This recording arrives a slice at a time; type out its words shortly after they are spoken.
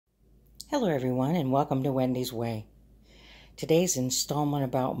Hello everyone and welcome to Wendy's Way. Today's installment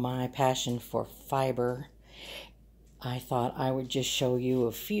about my passion for fiber. I thought I would just show you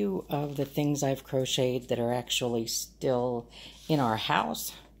a few of the things I've crocheted that are actually still in our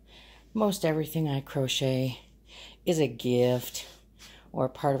house. Most everything I crochet is a gift or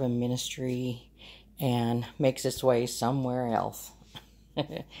part of a ministry and makes its way somewhere else.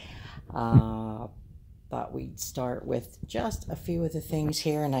 Thought we'd start with just a few of the things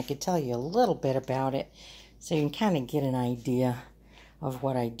here, and I could tell you a little bit about it so you can kind of get an idea of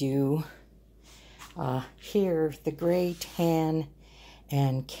what I do. Here, the gray, tan,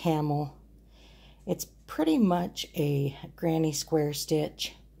 and camel. It's pretty much a granny square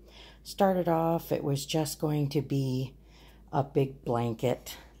stitch. Started off, it was just going to be a big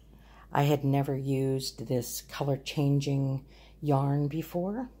blanket. I had never used this color changing yarn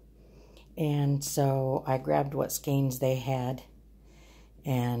before. And so I grabbed what skeins they had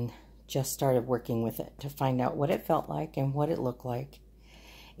and just started working with it to find out what it felt like and what it looked like.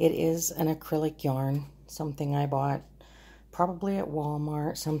 It is an acrylic yarn, something I bought probably at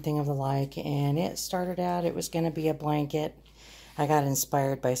Walmart, something of the like, and it started out, it was going to be a blanket. I got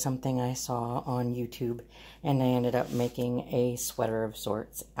inspired by something I saw on YouTube, and I ended up making a sweater of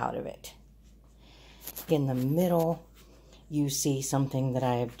sorts out of it. In the middle, you see something that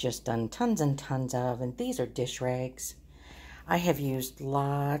I have just done tons and tons of, and these are dish rags. I have used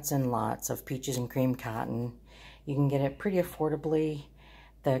lots and lots of peaches and cream cotton. You can get it pretty affordably.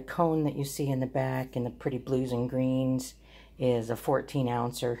 The cone that you see in the back in the pretty blues and greens is a 14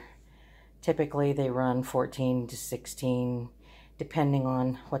 ouncer. Typically they run 14 to 16 depending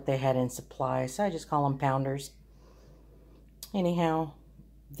on what they had in supply, so I just call them pounders. Anyhow,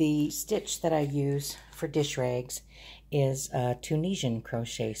 the stitch that I use for dish rags is a Tunisian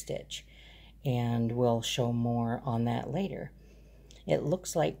crochet stitch, and we'll show more on that later. It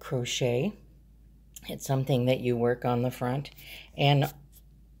looks like crochet. It's something that you work on the front, and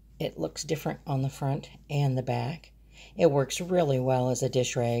it looks different on the front and the back. It works really well as a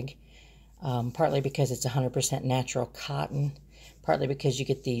dish rag, partly because it's 100% natural cotton, partly because you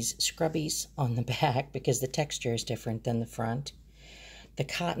get these scrubbies on the back because the texture is different than the front. The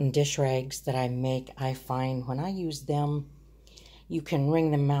cotton dish rags that I make, I find when I use them, you can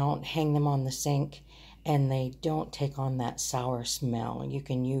wring them out, hang them on the sink, and they don't take on that sour smell. You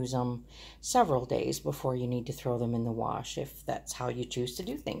can use them several days before you need to throw them in the wash if that's how you choose to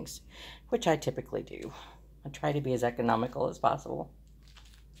do things, which I typically do. I try to be as economical as possible.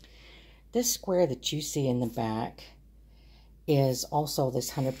 This square that you see in the back is also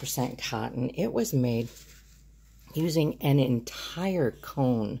this 100% cotton. It was made using an entire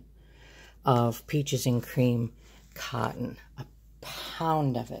cone of peaches and cream cotton, a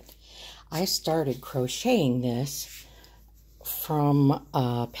pound of it. I started crocheting this from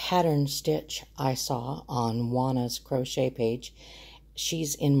a pattern stitch I saw on Juana's crochet page.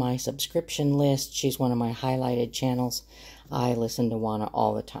 She's in my subscription list. She's one of my highlighted channels. I listen to Juana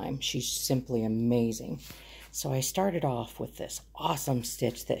all the time. She's simply amazing. So I started off with this awesome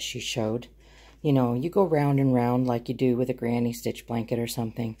stitch that she showed. You know, you go round and round like you do with a granny stitch blanket or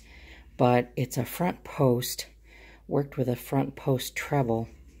something, but it's a front post, worked with a front post treble,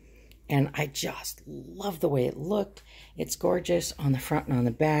 and I just love the way it looked. It's gorgeous on the front and on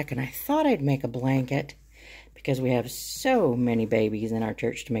the back, and I thought I'd make a blanket because we have so many babies in our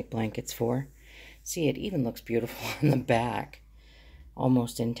church to make blankets for. See, it even looks beautiful on the back,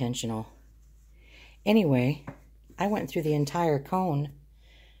 almost intentional. Anyway, I went through the entire cone,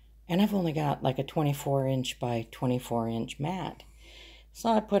 and I've only got like a 24-inch by 24-inch mat. So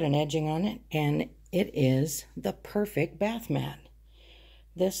I put an edging on it, and it is the perfect bath mat.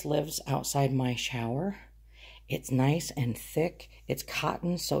 This lives outside my shower. It's nice and thick. It's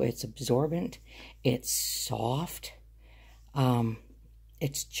cotton, so it's absorbent. It's soft.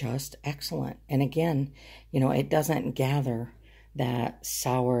 It's just excellent. And again, you know, it doesn't gather that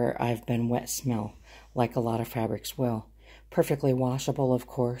sour I've been wet smell like a lot of fabrics will. Perfectly washable, of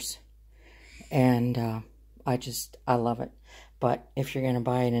course, and I love it. But if you're going to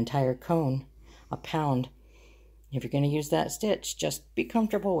buy an entire cone, a pound, if you're going to use that stitch, just be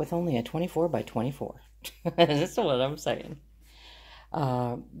comfortable with only a 24 by 24. That's what I'm saying.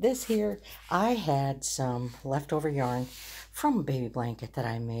 This here, I had some leftover yarn from a baby blanket that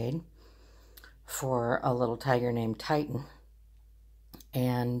I made for a little tiger named Titan,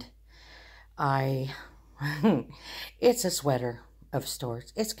 and it's a sweater of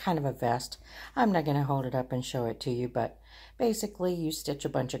sorts. It's kind of a vest. I'm not going to hold it up and show it to you, but basically you stitch a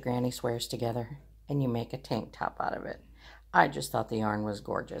bunch of granny squares together and you make a tank top out of it. I just thought the yarn was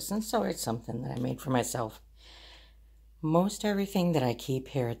gorgeous, and so it's something that I made for myself. Most everything that I keep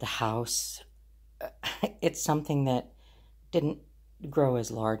here at the house, it's something that didn't grow as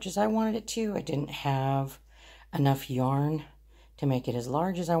large as I wanted it to. I didn't have enough yarn to make it as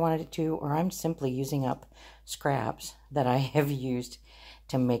large as I wanted it to, or I'm simply using up scraps that I have used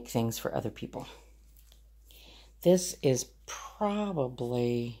to make things for other people. This is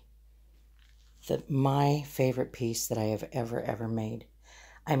probably my favorite piece that I have ever made.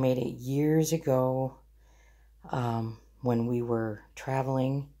 I made it years ago when we were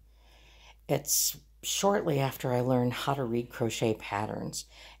traveling. It's shortly after I learned how to read crochet patterns.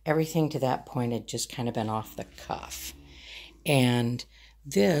 Everything to that point had just kind of been off the cuff. And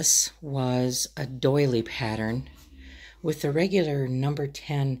this was a doily pattern with the regular number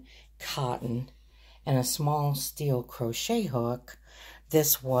 10 cotton and a small steel crochet hook.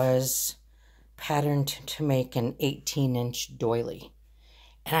 This was patterned to make an 18-inch doily.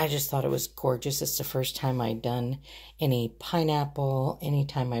 And I just thought it was gorgeous. It's the first time I'd done any pineapple, any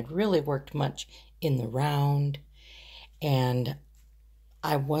time I'd really worked much in the round. And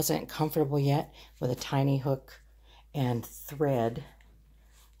I wasn't comfortable yet with a tiny hook and thread.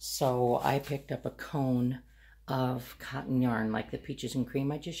 So I picked up a cone of cotton yarn like the Peaches and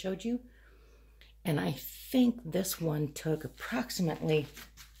Cream I just showed you. And I think this one took approximately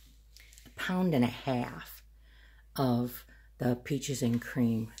 1.5 pounds of the Peaches and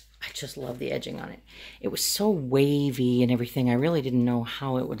Cream. I just love the edging on it. It was so wavy and everything. I really didn't know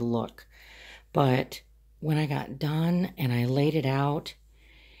how it would look. But when I got done and I laid it out,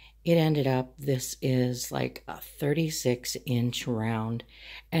 it ended up, this is like a 36-inch round.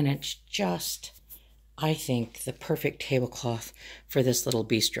 And it's just, I think, the perfect tablecloth for this little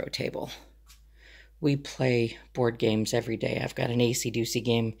bistro table. We play board games every day. I've got an AC-doocy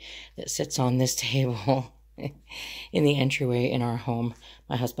game that sits on this table in the entryway in our home.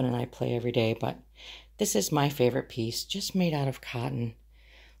 My husband and I play every day, but this is my favorite piece, just made out of cotton,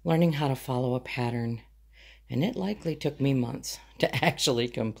 learning how to follow a pattern, and it likely took me months to actually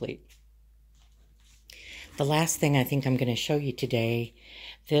complete. The last thing I think I'm going to show you today,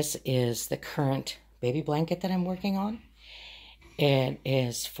 this is the current baby blanket that I'm working on. It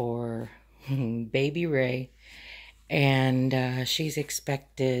is for baby Ray, and she's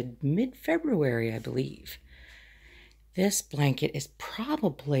expected mid-February, I believe. This blanket is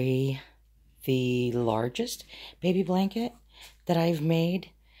probably the largest baby blanket that I've made.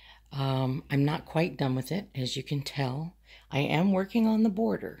 I'm not quite done with it, as you can tell. I am working on the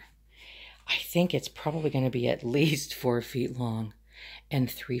border. I think it's probably going to be at least 4 feet long and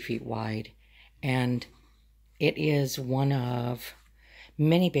 3 feet wide. And it is one of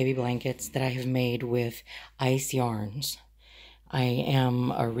many baby blankets that I have made with ice yarns. I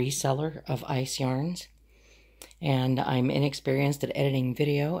am a reseller of ice yarns, and I'm inexperienced at editing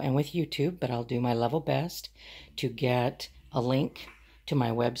video and with YouTube, but I'll do my level best to get a link to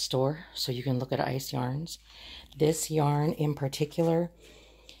my web store so you can look at ice yarns. This yarn in particular,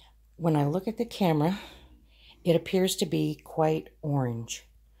 when I look at the camera, it appears to be quite orange,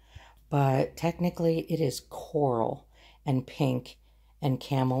 but technically it is coral and pink and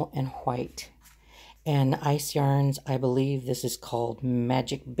camel and white. And ice yarns, I believe this is called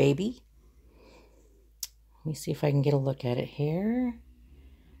Magic Baby. Let me see if I can get a look at it here.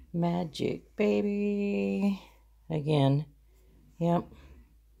 Magic Baby. Again, yep.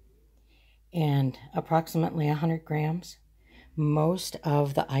 And approximately 100 grams. Most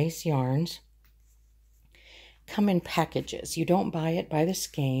of the ice yarns come in packages. You don't buy it by the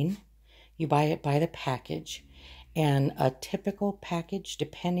skein. You buy it by the package. And a typical package,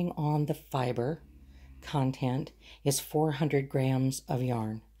 depending on the fiber content, is 400 grams of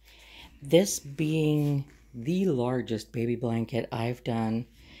yarn. This being the largest baby blanket I've done,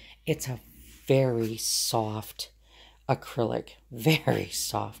 it's a very soft acrylic, very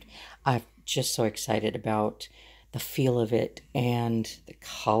soft. I'm just so excited about the feel of it and the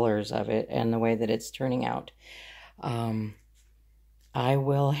colors of it and the way that it's turning out. I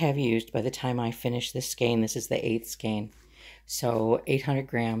will have used, by the time I finish this skein, this is the 8th skein, so 800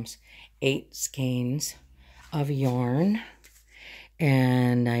 grams, 8 skeins of yarn,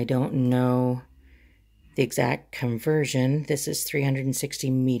 and I don't know the exact conversion. This is 360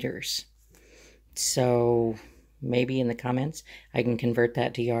 meters, so maybe in the comments I can convert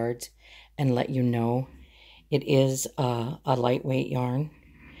that to yards and let you know. It is a lightweight yarn.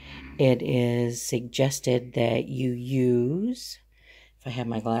 It is suggested that you use, if I had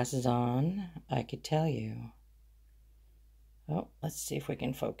my glasses on, I could tell you. Oh, let's see if we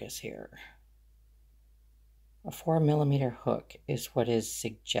can focus here. A 4mm hook is what is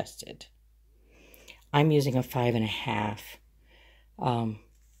suggested. I'm using a 5.5,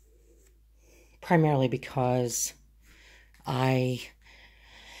 primarily because I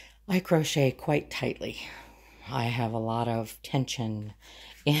crochet quite tightly. I have a lot of tension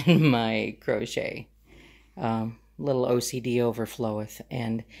in my crochet. Little OCD overfloweth,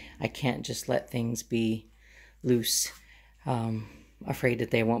 and I can't just let things be loose. Afraid that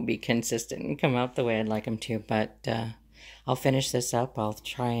they won't be consistent and come out the way I'd like them to, but I'll finish this up. I'll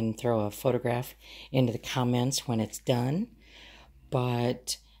try and throw a photograph into the comments when it's done.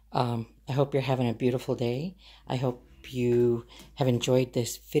 But I hope you're having a beautiful day. I hope you have enjoyed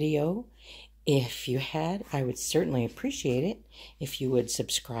this video. If you had, I would certainly appreciate it if you would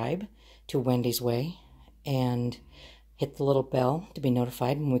subscribe to Wendy's Way and hit the little bell to be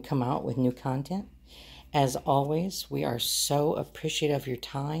notified when we come out with new content. As always, we are so appreciative of your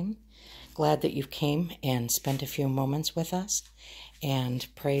time. Glad that you came and spent a few moments with us, and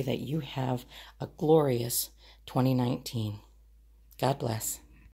pray that you have a glorious 2019. God bless.